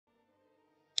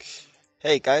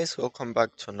Hey guys, welcome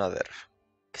back to another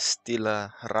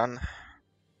Castile run.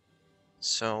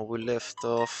 So we left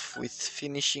off with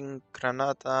finishing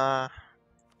Granada,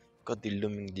 got the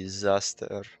looming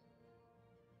disaster.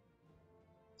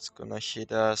 It's gonna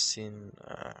hit us in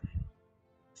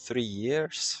 3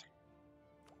 years.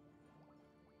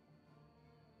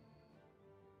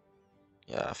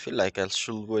 Yeah, I feel like I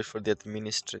should wait for the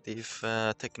administrative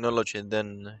technology and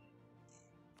then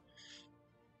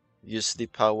use the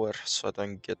power so I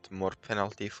don't get more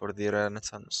penalty for the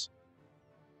Renaissance.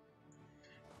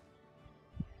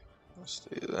 Let's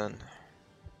do it then.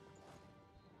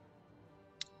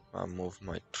 I'll move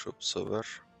my troops over.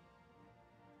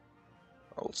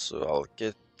 Also, I'll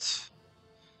get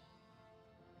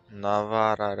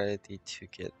Navarra ready to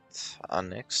get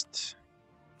annexed.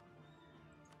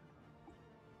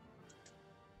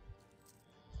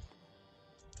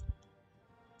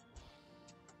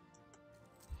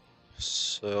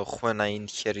 So when I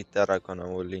inherit Aragon, I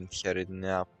will inherit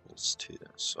Naples too.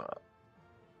 So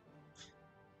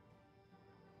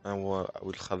I will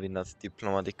have enough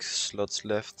diplomatic slots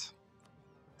left.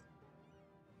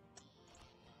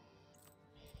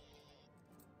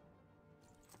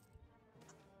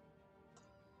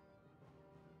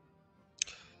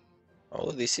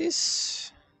 Oh, this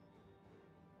is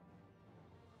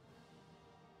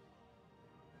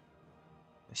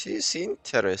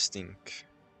interesting.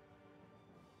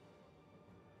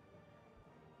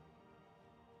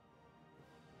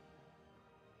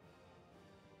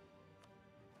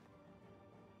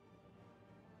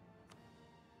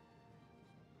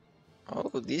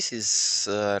 Oh, this is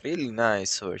really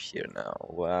nice over here now.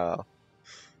 Wow,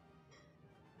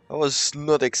 I was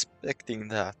not expecting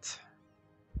that.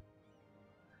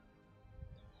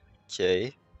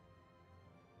 Okay.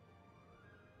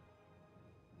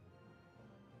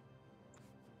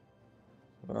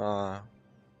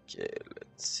 Okay,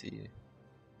 let's see.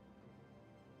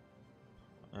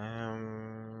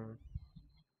 Um,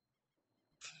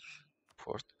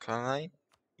 Port can I?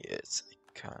 Yes, I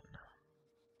can.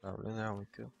 Lovely, there we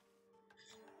go.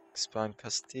 Expand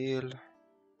Castile.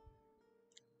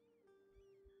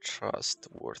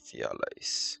 Trustworthy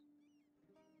allies.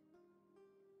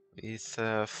 With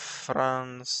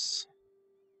France.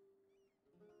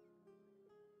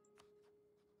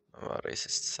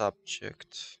 Racist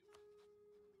subject.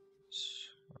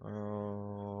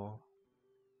 So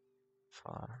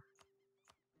far.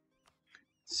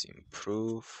 Let's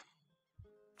improve.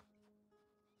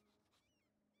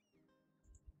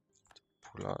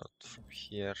 Pull out from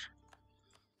here.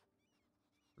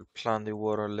 We'll plan the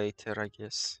war later, I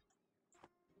guess.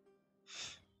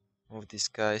 Move these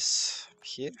guys up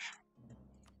here.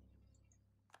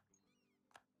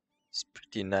 It's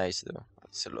pretty nice though.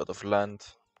 It's a lot of land.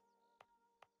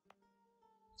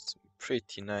 It's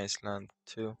pretty nice land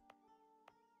too.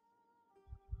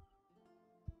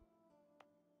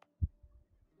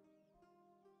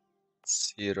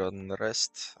 Zero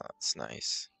unrest. That's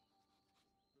nice.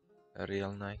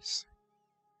 Real nice.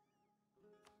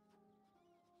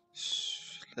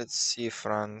 Let's see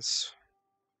France.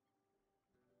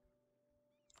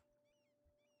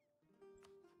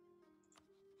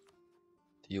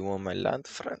 Do you want my land,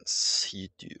 France? You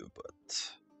do,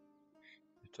 but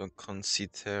you don't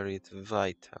consider it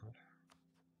vital.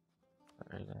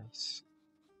 Very nice.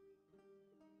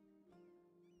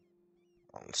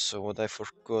 Also, what I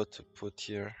forgot to put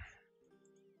here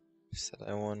is that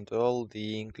I want all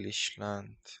the English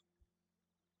land.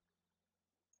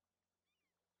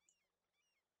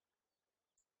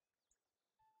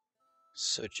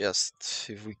 So just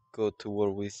if we go to war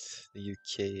with the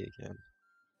UK again,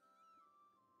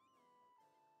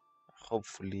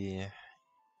 hopefully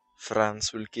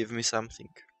France will give me something.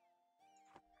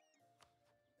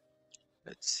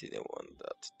 Let's see, they want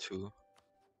that too.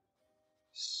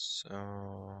 So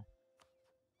I'll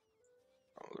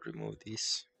remove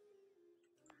this.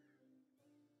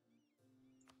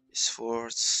 These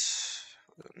forts,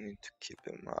 we don't need to keep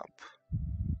them up.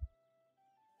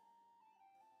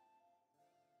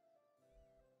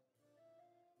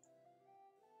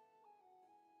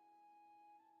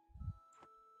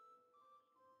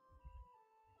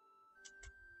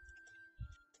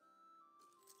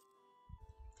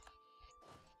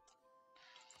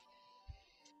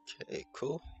 Okay,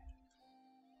 cool.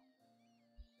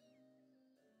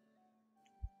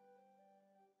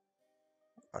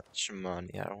 Much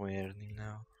money are we earning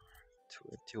now?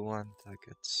 21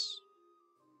 targets.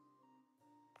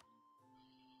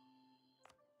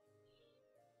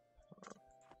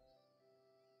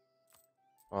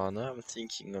 Oh, now I'm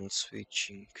thinking on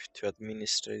switching to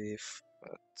administrative,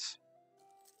 but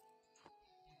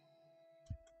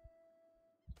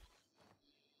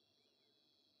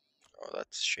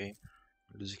It's a shame.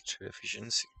 Losing 3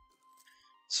 efficiency.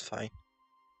 It's fine.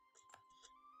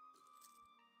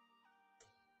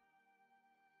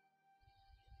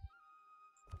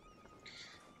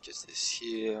 Just this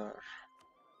here.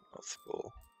 North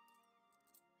Pole.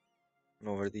 And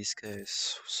over these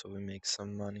guys, so we make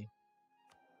some money.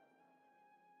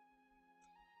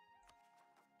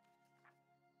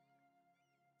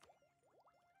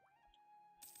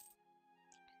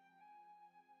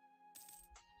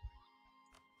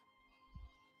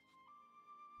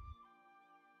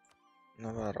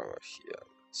 Navarra here.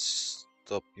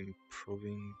 Stop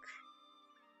improving.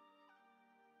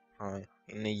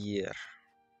 In a year.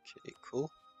 Okay, cool.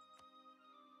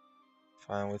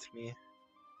 Fine with me.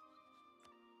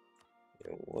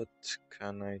 Yeah, what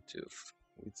can I do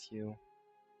with you?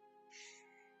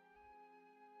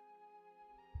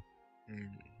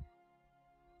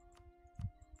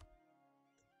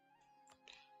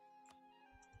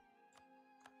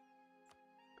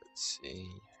 Let's see.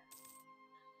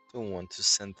 Don't want to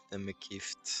send them a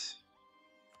gift.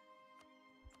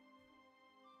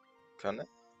 Can I?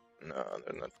 No,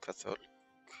 they're not Catholic.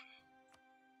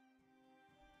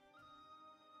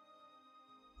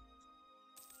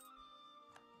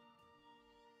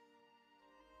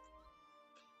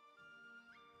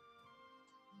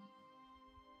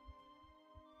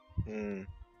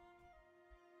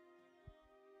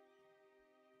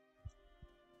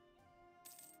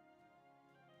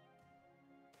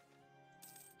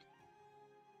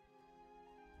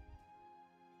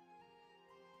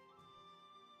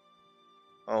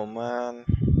 Oh man.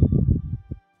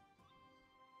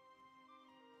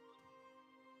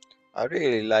 I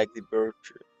really like the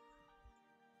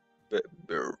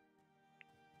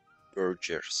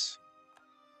burgers.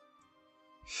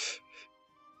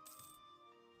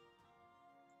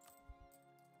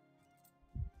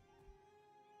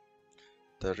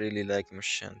 I really like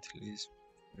mercantilism.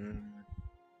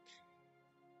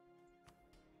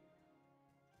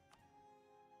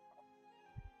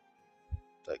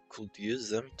 I could use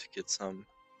them to get some.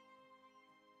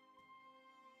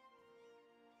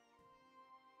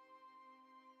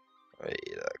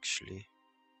 Wait, actually.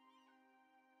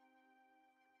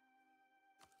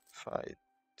 If I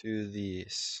do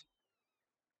this.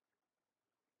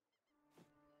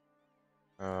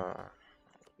 Be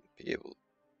able.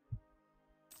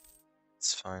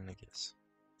 It's fine, I guess.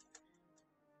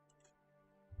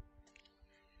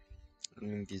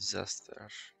 Disaster.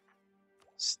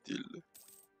 Still.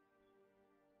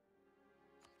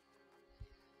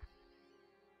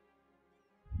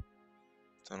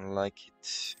 Don't like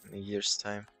it in a year's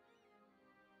time.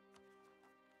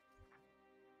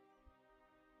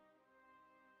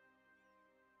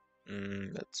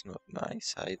 That's not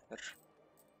nice either.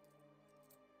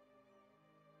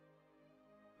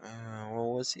 What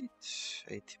was it?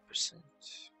 80%.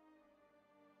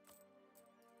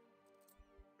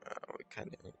 We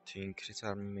kind of need to increase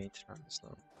our maintenance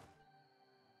now.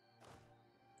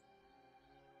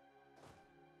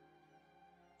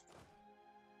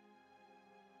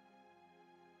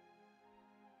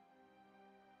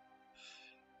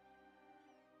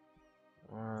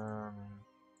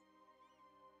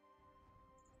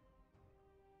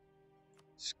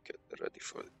 Let's get ready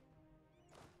for it.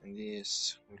 And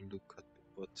yes, we'll look at the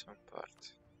bottom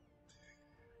part.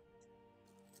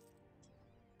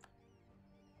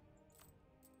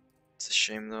 It's a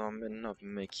shame though, I'm not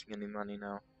making any money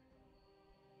now.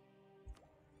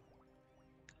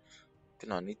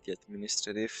 Gonna need the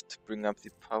administrative to bring up the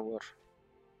power.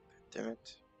 God damn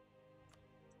it.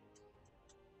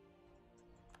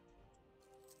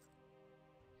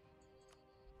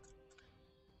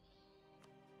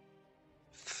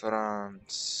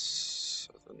 France.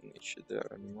 I don't need you there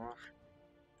anymore.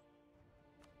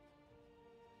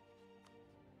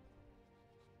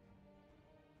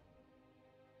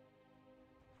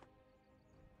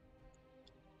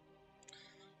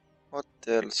 What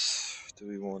else do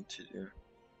we want to do?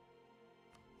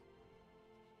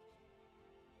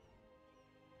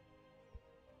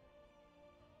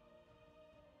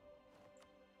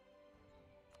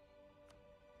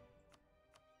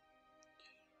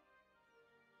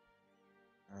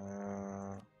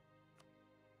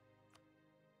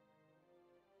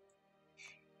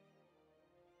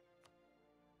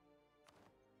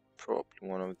 Probably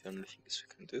one of the only things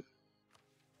we can do.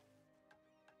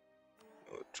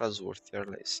 Oh, trustworthy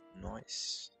allies.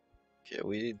 Nice. Okay,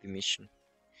 we did the mission.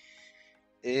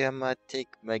 Hey, I might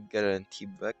take my guarantee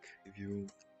back if you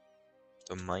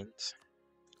don't mind.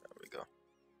 There we go.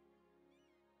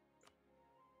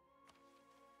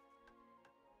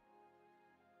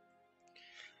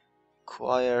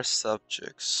 Acquire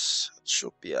subjects.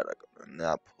 should be Aragon and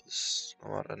Naples.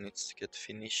 Navarra needs to get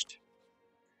finished.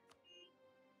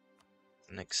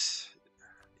 Next,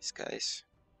 these guys.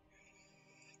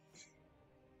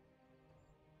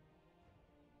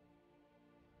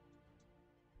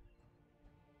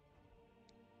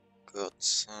 Got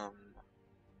some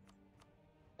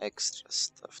extra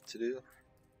stuff to do.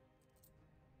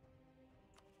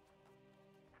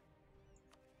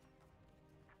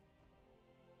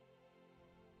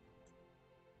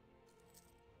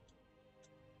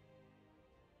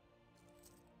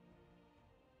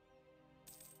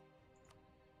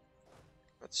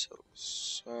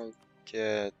 So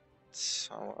get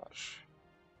somewhere.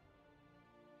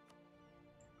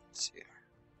 Let's see.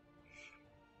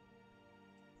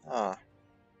 Ah,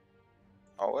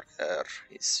 our air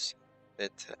is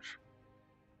better.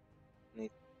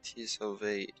 It is of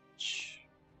age.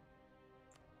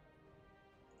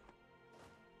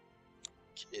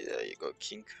 Okay, there you go,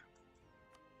 king.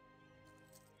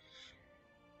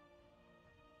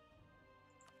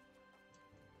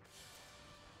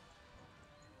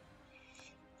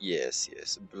 Yes,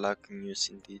 black news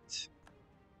indeed.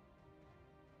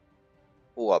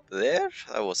 Oh, up there?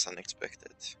 That was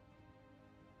unexpected.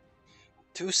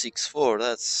 264,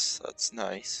 that's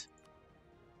nice.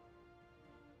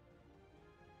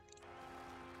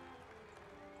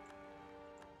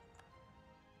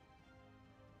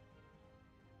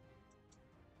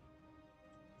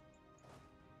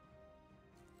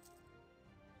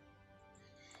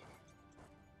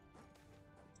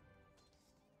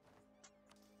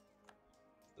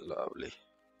 Lovely.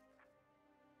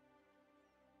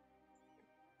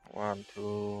 1,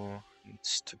 2,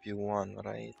 needs to be 1,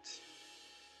 right?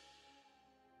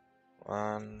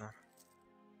 1.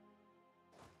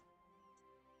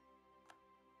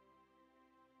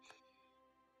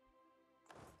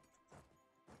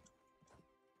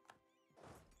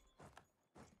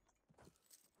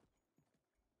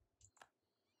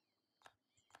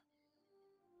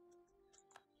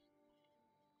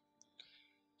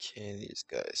 Okay, these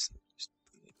guys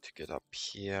need to get up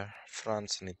here.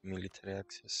 France need military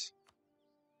access.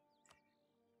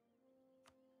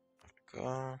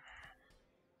 Go.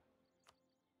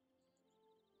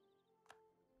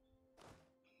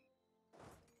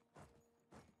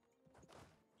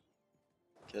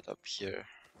 Get up here.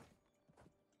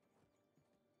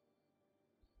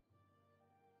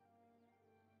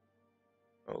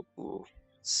 Oh,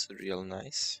 it's real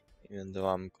nice. Even though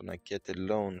I'm gonna get a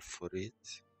loan for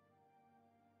it.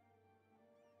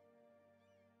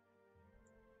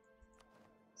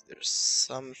 There's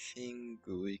something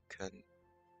we can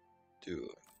do.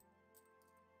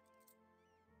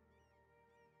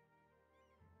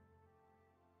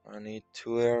 I need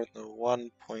to earn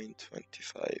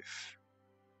 1.25.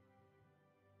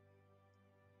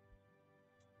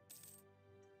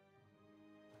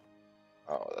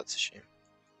 Oh, that's a shame.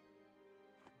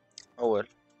 Oh well.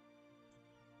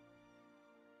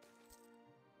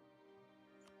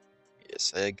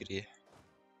 Yes, I agree.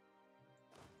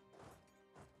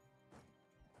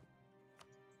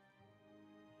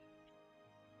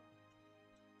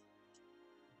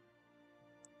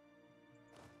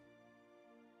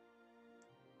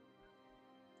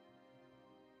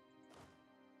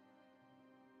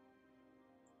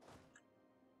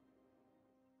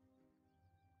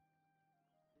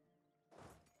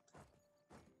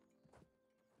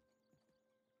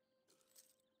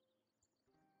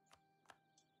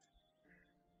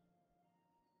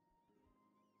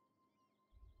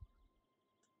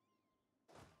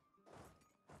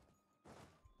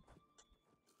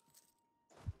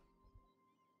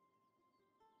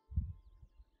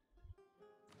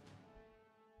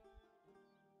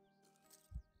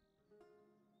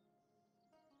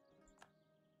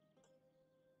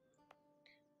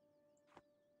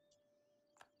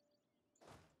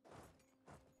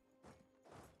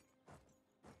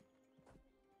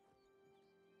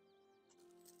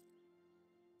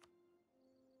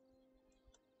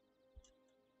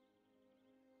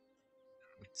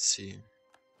 Let's see.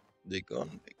 They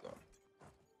gone.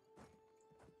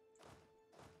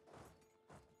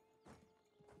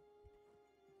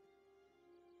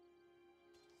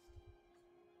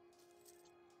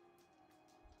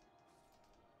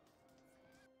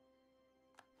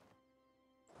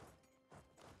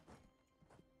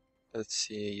 Let's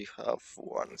see, you have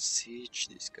 1 siege.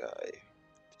 This guy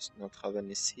does not have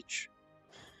any siege.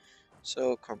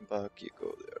 So come back, you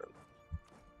go there.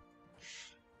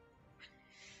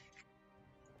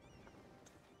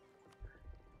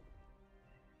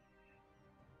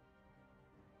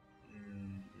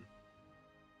 Mm.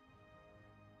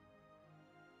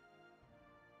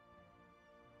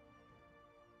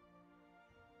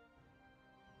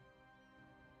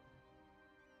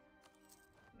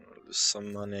 lose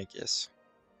some money, I guess.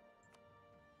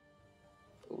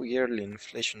 Yearly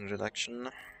inflation reduction,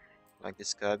 like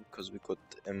this guy, because we got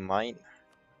a mine,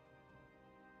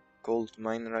 gold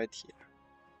mine right here,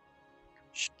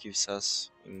 which gives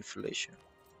us inflation.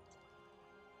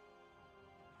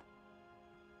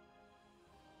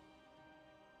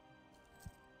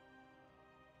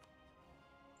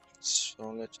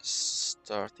 So let's just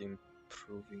start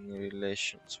improving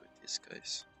relations with these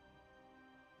guys.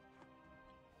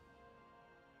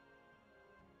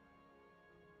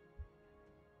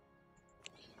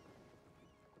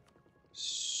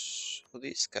 So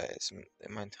these guys,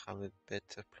 they might have a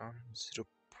better plan.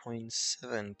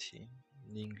 0.70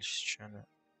 in the English channel.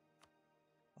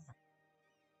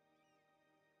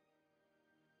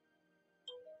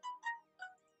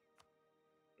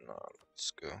 No,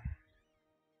 let's go.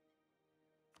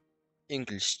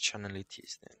 English channel it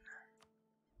is then.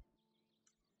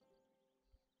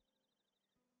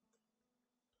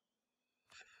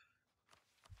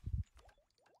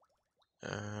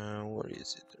 Where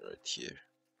is it? Right here.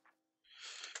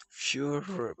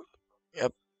 Fewer.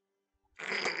 Yep.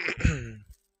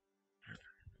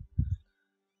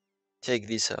 Take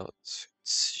this out. It's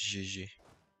GG.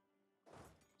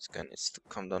 This guy needs to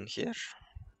come down here.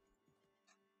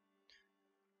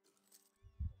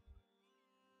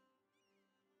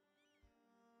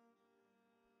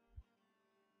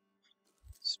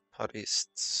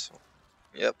 Sparists.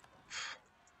 Yep.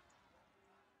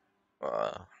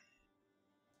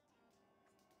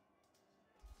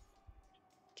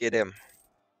 Get him.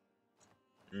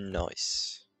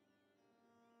 Nice.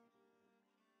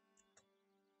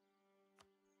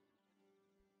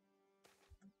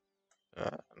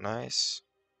 Nice.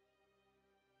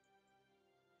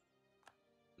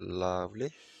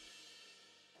 Lovely.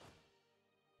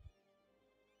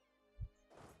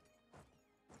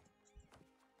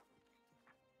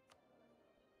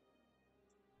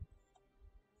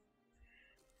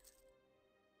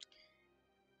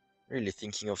 Really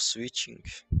thinking of switching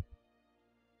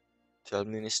to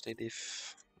administrative.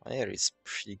 My air is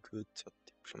pretty good at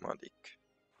diplomatic.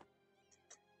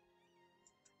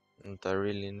 And I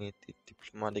really need it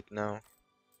diplomatic now.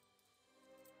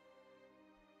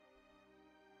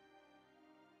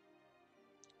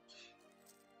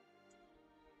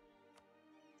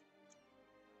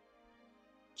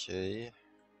 Okay.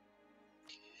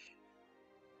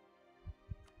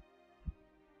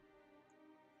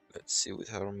 Let's see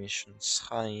with our missions.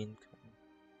 High income.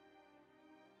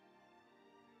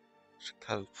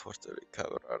 Recover Porto,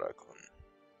 recover Aragon.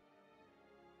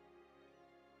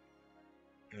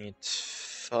 Need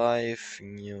 5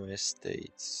 new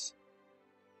estates.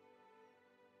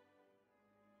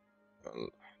 Well,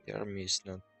 the army is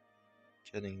not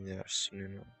getting there soon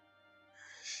enough.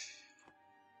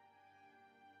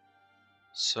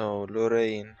 So,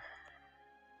 Lorraine.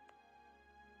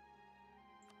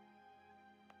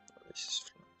 This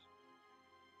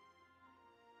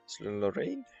is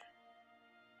Lorraine?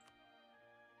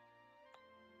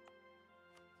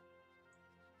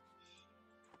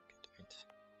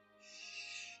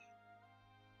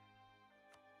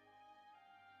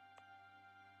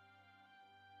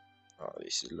 Oh,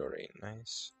 this is Lorraine,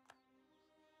 nice.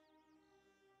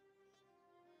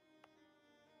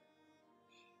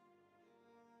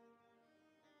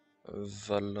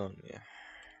 Wallonia.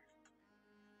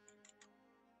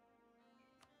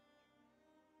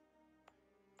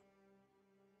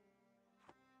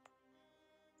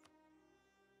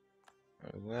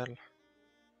 Very well.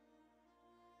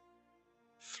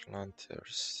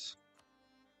 Flanders.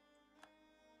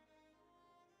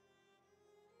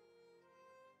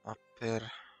 Upper.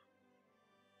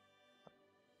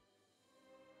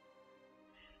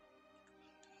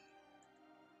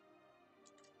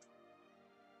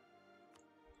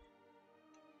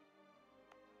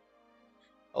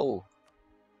 Oh.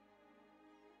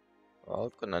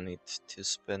 Well, gonna need to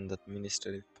spend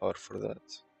administrative power for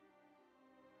that.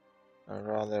 I'd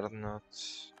rather not.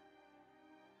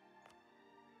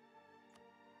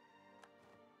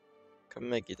 Can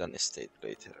make it an estate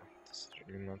later. Doesn't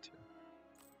really matter.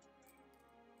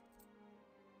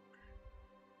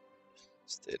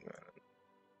 State man.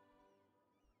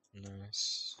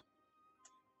 Nice.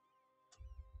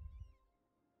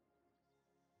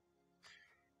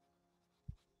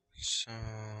 So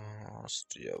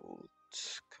Austria would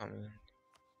come in.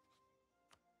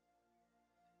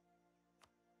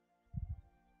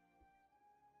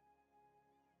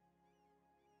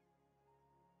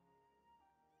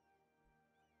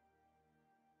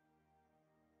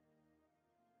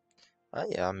 Ah,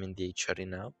 yeah, I'm in the HRE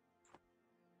now.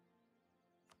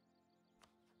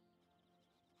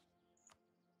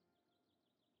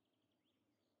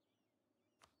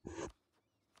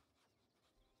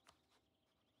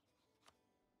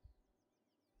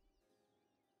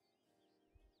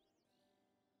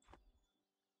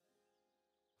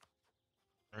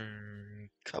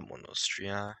 Come on,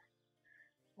 Austria.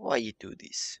 Why you do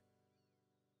this?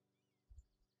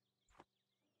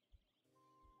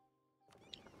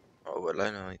 Oh well, I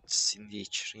know it's in the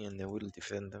H3 and they will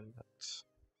defend them, but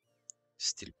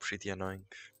still pretty annoying.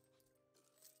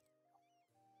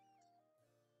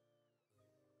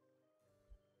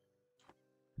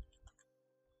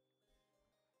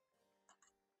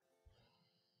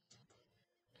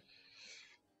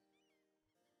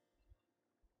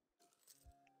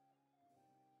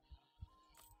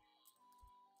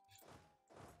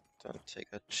 Don't take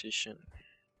attrition.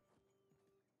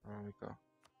 There we go.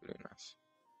 Really nice.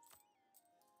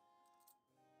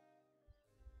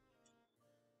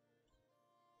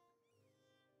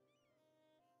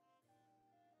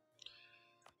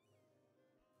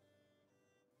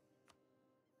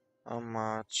 How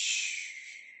much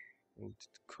would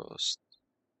it cost?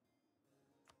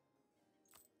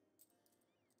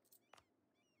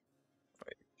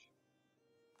 Wait,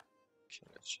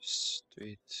 okay, let's just do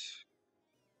it.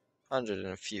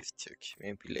 150, okay,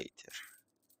 maybe later.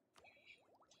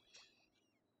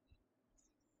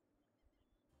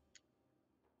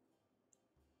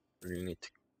 Really need to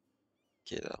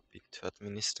get up into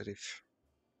administrative.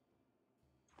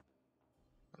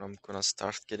 I'm gonna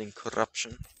start getting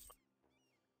corruption.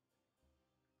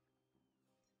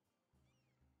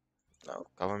 Now,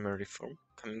 government reform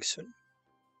coming soon.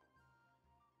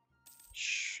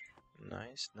 Shh.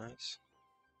 Nice, nice.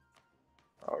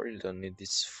 I really don't need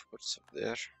these forts up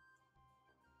there.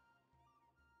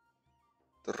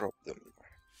 Drop them.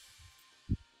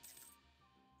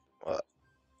 What?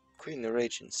 Queen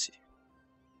Regency.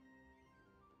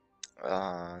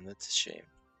 Ah, that's a shame.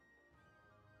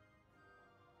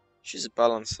 She's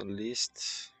balanced at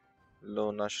least.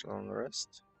 Low national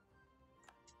unrest.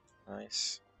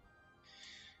 Nice.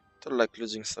 Don't like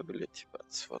losing stability,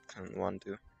 but what can one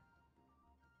do?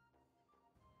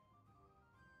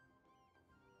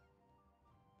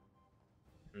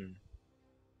 Hmm.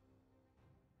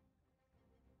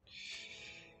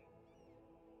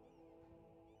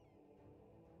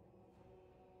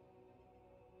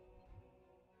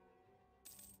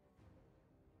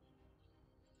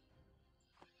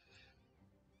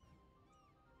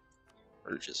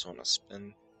 Really just wanna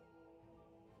spend.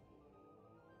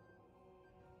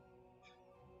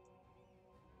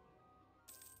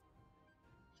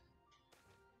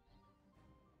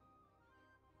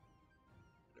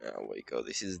 Oh my god,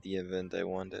 this is the event I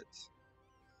wanted.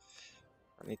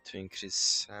 I need to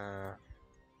increase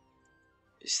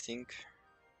this thing.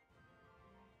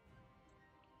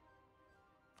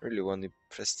 Really want the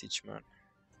prestige, man.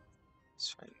 It's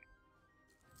fine.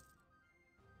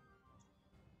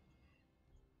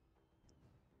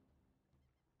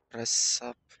 Press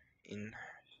up in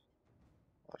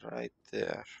right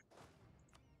there.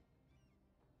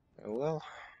 Well,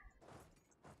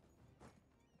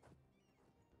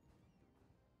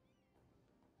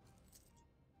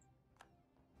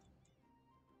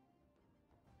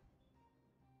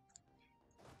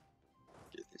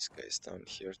 get these guys down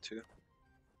here too.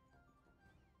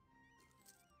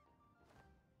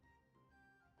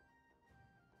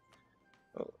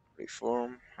 Well,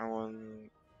 reform. I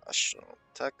want national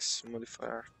tax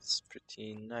modifier. It's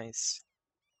pretty nice.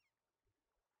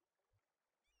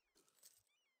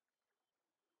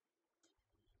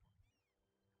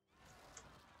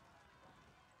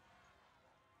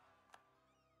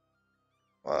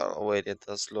 Well, I waited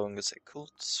as long as I could.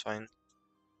 It's fine.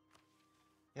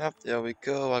 Yep, there we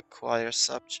go. Acquire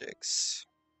subjects.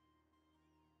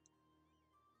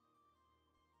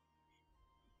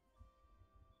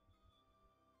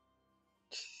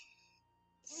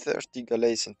 30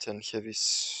 galleys and 10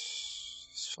 heavies.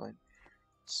 It's fine.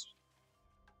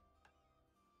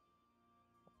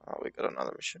 Oh, we got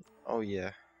another mission. Oh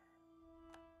yeah.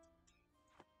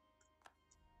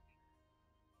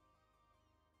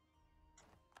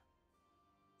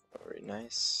 Very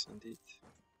nice indeed.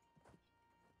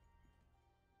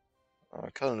 I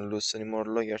can't lose any more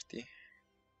loyalty.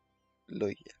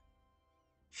 Loyal.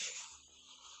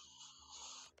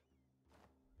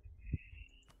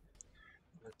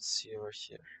 Let's see over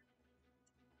here.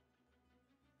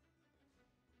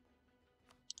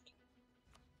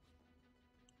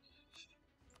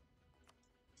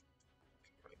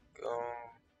 Go.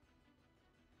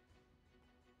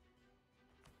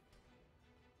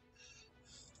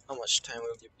 How much time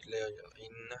will you be loyal?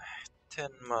 In 10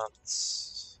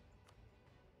 months.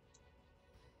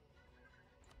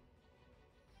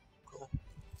 Cool.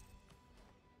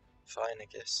 Fine, I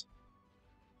guess.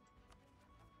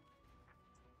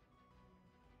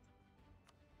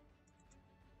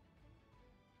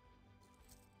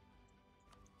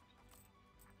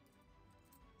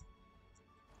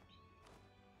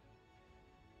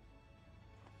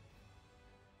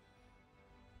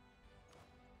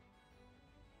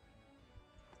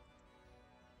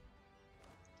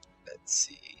 Let's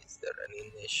see, is there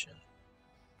any nation?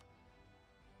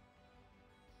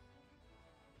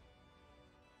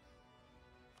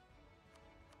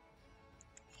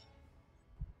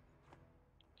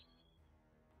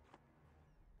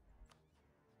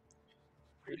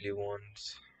 Really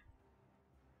want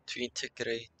to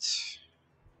integrate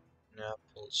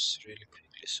Naples really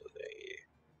quickly so they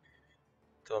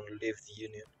don't leave the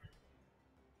Union.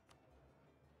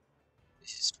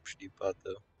 This is pretty bad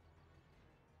though.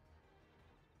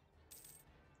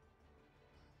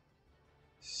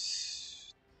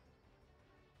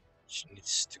 She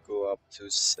needs to go up to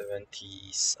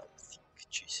 70 something.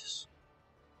 Jesus.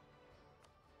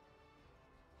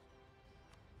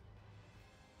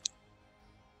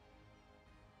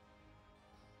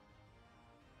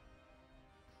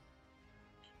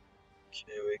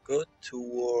 Okay, we go to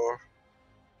war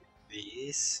with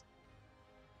these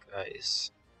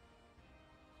guys.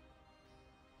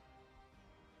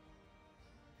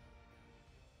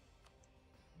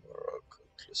 Morocco,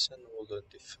 close and will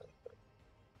defend them.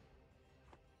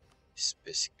 It's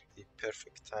basically the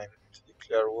perfect time to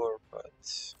declare war, but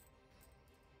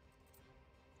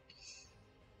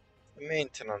the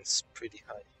maintenance is pretty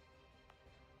high.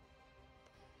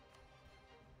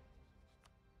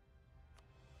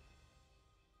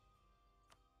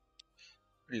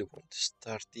 Really want to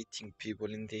start eating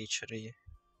people in the HRE.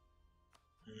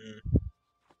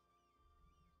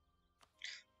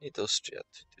 Need Austria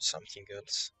to do something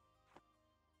else.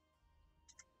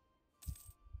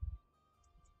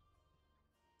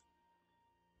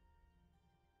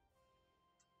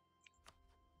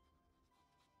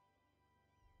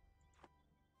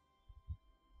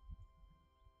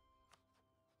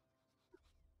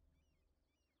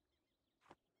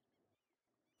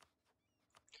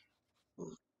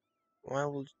 Why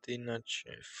would they not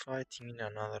fighting in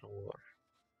another war?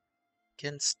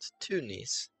 Against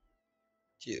Tunis?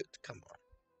 Dude, come on.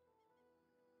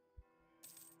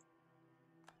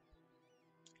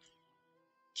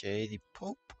 Okay, the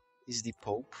Pope is the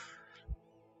Pope.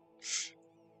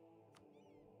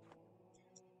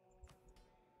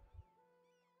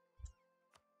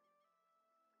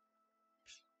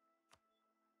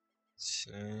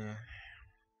 So,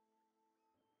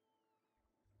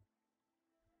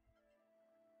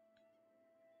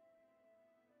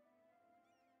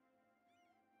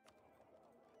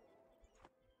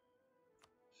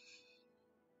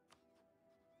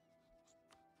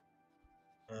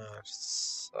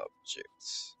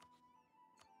 subjects.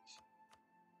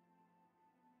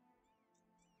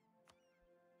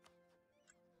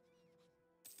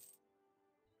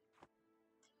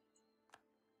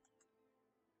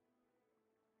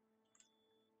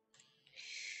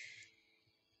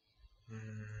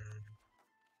 Hmm.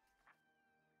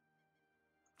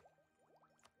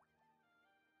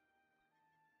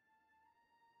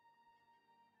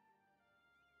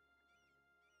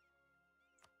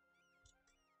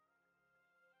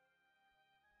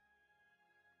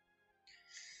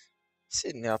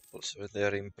 See, Naples over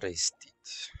there embraced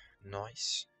it.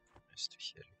 Nice. Nice to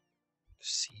hear. To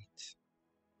see it.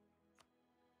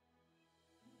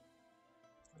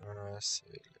 So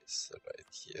let's right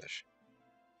here.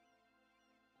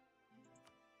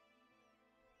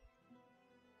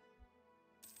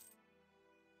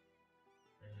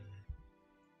 Mm,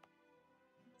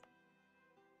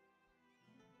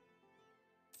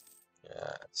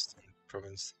 yeah, it's the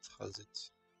province that has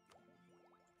it.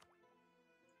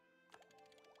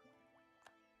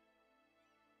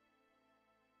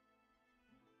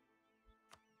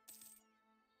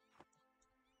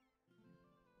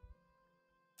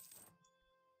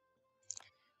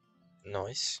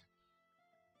 Nice.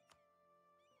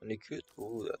 Only good?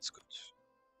 Oh, that's good.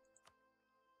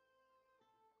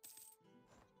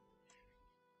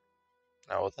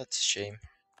 Oh, that's a shame.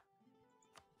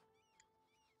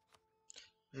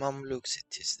 Mamluks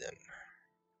it is then.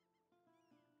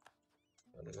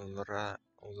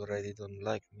 Already don't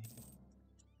like me.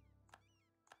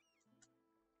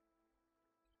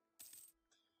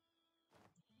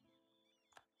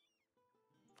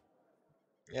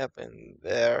 Yep, and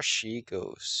there she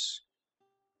goes.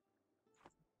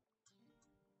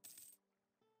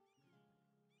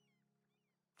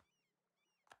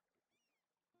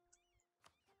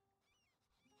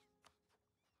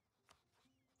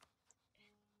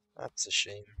 That's a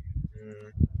shame.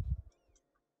 Mm.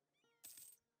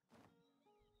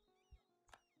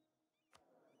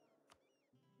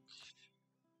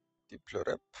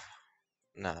 Deplorable.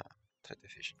 Nah, trade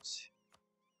efficiency.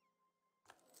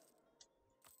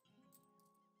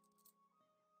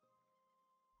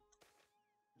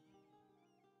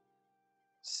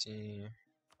 See,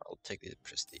 I'll take the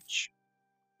prestige.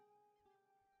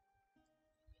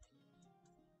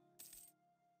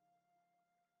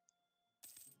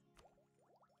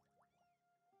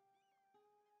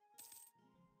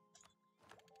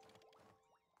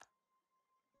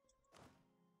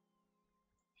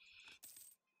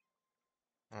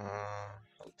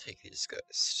 take these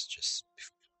guys just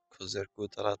because they're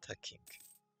good at attacking.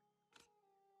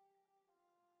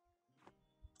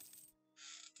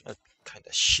 Not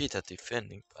kinda shit at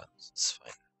defending, but it's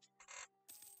fine.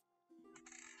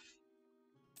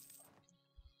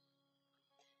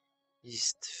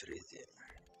 East Frisian.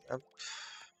 Yep.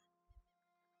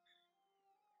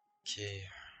 Okay.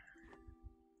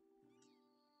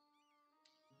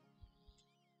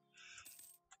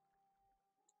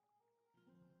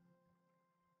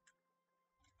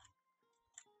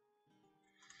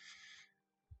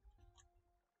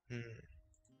 Hmm.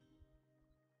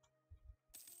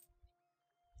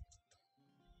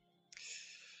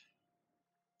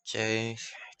 Okay,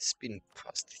 it's been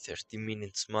past the 30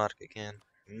 minutes mark again.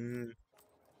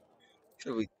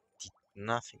 Feel we did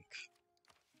nothing.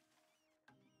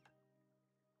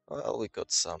 Well, we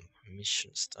got some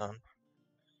missions done.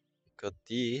 We got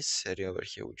this area over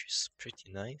here, which is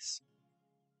pretty nice.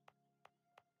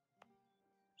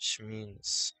 Which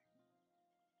means,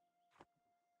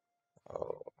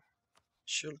 oh,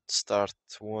 should start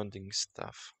wanting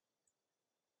stuff.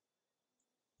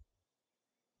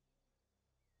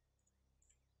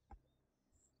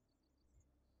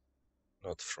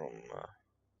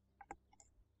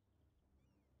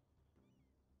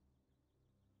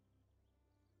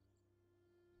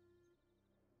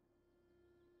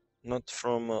 Not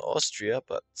from Austria,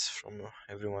 but from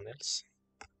everyone else.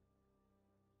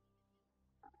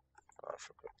 Oh, I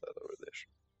forgot that over there.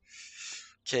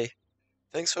 Okay,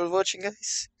 thanks for watching,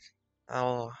 guys.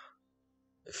 I'll,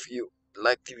 if you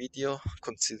like the video,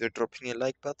 consider dropping a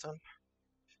like button,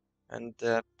 and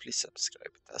please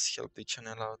subscribe. It does help the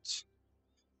channel out.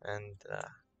 And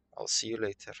I'll see you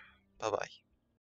later. Bye bye.